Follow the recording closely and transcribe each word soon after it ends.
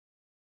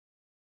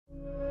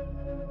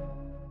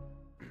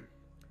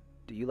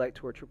Do you like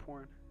torture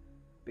porn?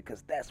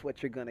 Because that's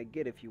what you're gonna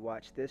get if you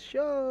watch this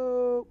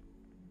show.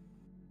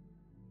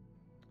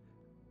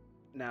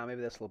 Now,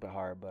 maybe that's a little bit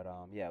hard, but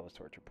yeah, it was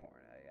torture porn.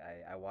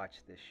 I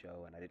watched this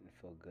show and I didn't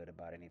feel good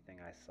about anything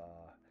I saw.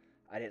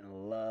 I didn't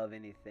love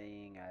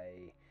anything.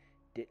 I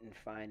didn't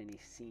find any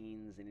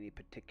scenes in any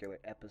particular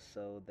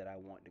episode that I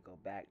want to go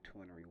back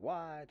to and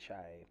rewatch.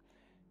 I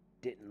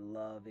didn't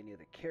love any of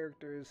the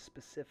characters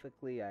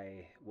specifically.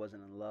 I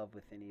wasn't in love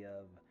with any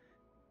of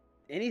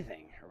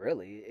anything,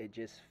 really. It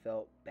just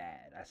felt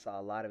bad. I saw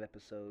a lot of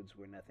episodes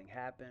where nothing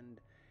happened.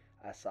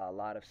 I saw a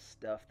lot of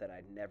stuff that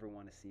I'd never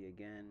want to see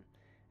again.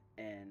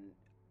 And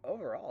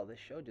overall, this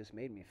show just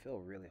made me feel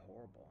really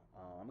horrible.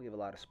 I'm gonna give a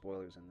lot of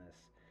spoilers in this.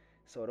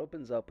 So it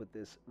opens up with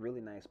this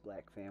really nice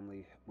black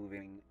family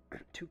moving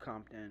to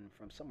Compton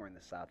from somewhere in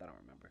the South. I don't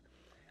remember.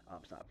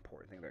 It's not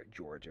important. I think they're at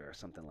Georgia or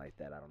something like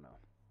that. I don't know.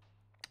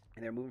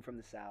 And they're moving from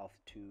the South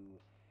to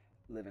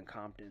live in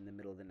Compton in the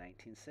middle of the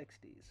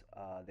 1960s.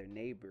 Their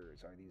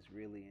neighbors are these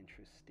really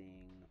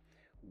interesting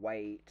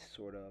white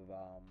sort of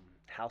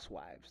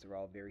housewives. They're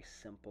all very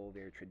simple,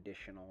 very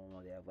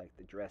traditional. They have like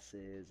the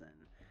dresses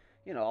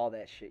and all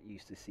that shit you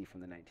used to see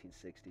from the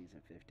 1960s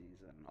and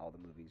 50s and all the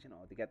movies.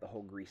 They got the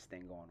whole Grease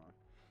thing going on.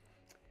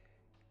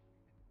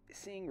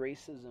 Seeing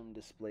racism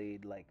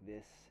displayed like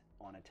this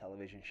on a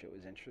television show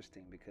is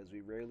interesting because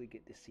we rarely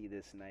get to see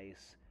this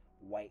nice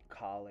white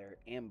collar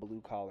and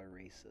blue collar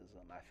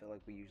racism. I feel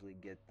like we usually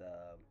get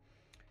the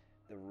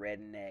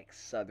redneck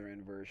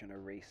southern version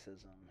of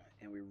racism,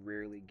 and we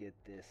rarely get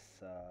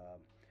this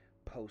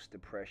post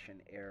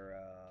depression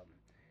era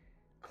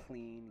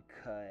clean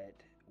cut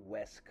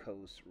West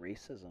Coast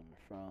racism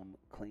from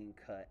clean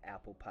cut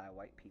apple pie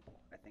white people.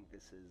 I think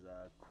this is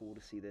cool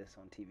to see this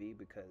on TV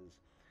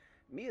because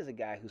me, as a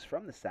guy who's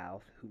from the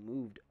South, who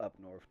moved up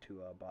north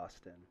to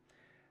Boston,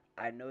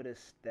 I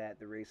noticed that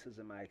the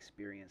racism I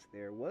experienced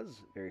there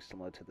was very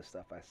similar to the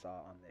stuff I saw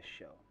on this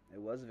show.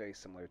 It was very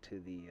similar to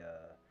the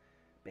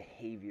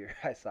behavior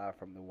I saw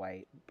from the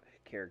white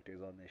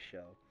characters on this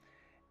show.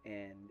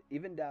 And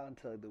even down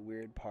to the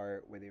weird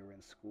part where they were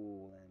in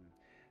school and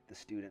the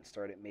students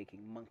started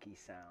making monkey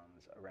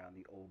sounds around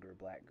the older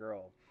black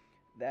girl.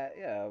 That,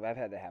 yeah, I've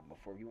had that happen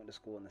before. If you went to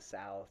school in the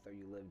South or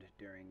you lived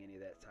during any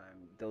of that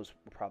time, those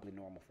were probably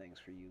normal things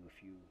for you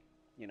if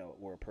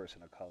were a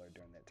person of color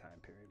during that time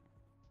period.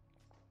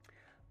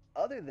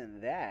 Other than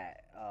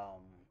that,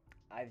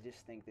 I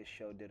just think this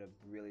show did a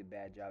really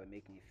bad job at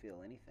making you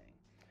feel anything.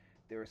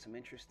 There were some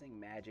interesting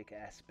magic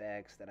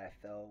aspects that I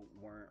felt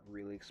weren't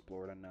really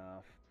explored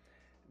enough.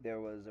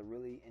 There was a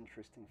really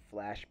interesting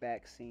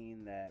flashback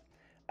scene that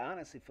I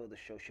honestly feel the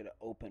show should have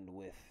opened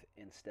with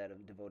instead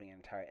of devoting an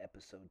entire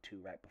episode to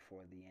right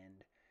before the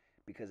end,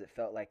 because it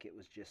felt like it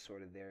was just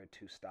sort of there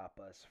to stop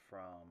us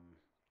from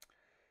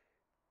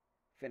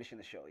finishing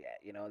the show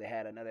yet. They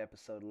had another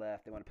episode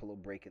left. They want to put a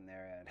little break in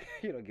there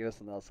and give us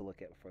something else to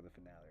look at before the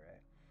finale,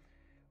 right?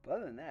 But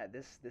other than that,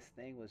 this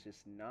thing was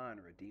just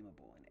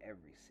non-redeemable in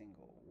every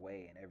single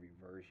way, in every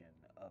version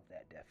of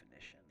that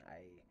definition.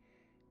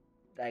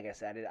 Like I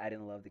said, I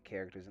didn't love the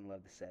characters, didn't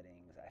love the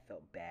settings. I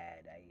felt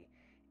bad.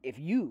 If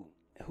you,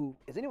 who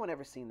has anyone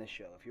ever seen this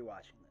show? If you're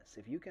watching this,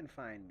 if you can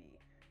find me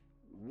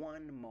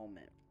one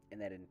moment in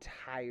that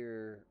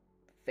entire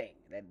thing,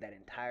 that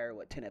entire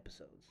 10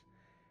 episodes,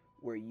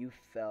 where you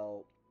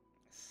felt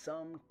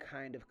some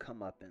kind of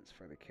comeuppance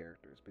for the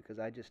characters, because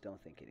I just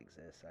don't think it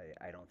exists.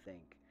 I don't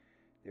think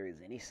there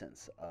is any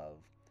sense of,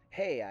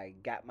 hey, I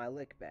got my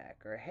lick back,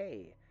 or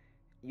hey,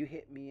 you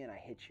hit me and I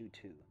hit you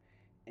too.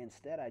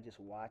 Instead, I just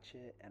watch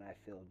it and I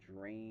feel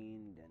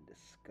drained and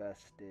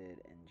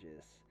disgusted and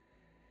just,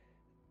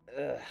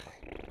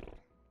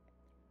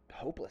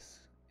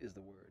 hopeless is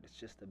the word. It's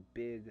just a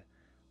big,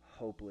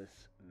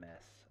 hopeless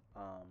mess.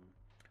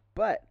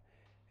 But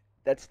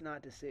that's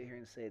not to sit here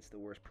and say it's the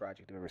worst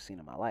project I've ever seen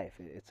in my life.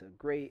 It's a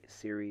great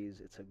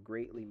series. It's a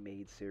greatly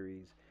made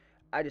series.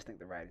 I just think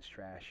the writing's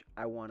trash.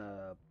 I want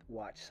to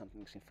watch something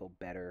that makes me feel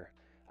better.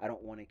 I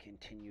don't want to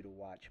continue to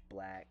watch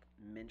black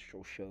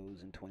minstrel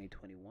shows in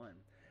 2021,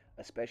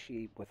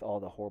 especially with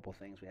all the horrible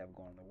things we have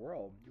going on in the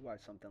world. You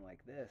watch something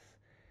like this,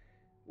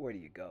 where do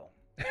you go?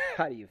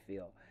 How do you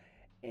feel?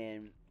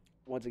 And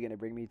once again, to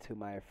bring me to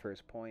my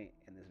first point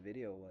in this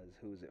video was,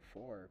 who is it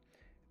for?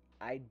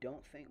 I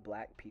don't think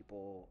black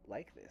people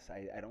like this.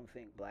 I don't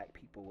think black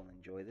people will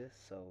enjoy this.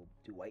 So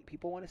do white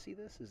people want to see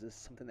this? Is this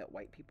something that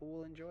white people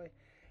will enjoy?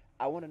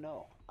 I want to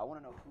know. I want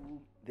to know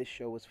who this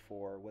show was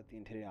for, what the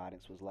intended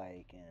audience was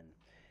like, and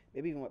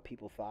maybe even what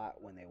people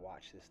thought when they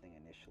watched this thing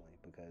initially,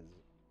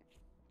 because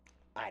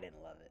I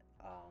didn't love it.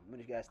 What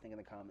did you guys think in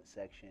the comment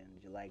section?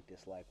 Did you like,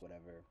 dislike,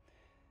 whatever?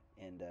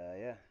 And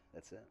yeah,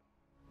 that's it.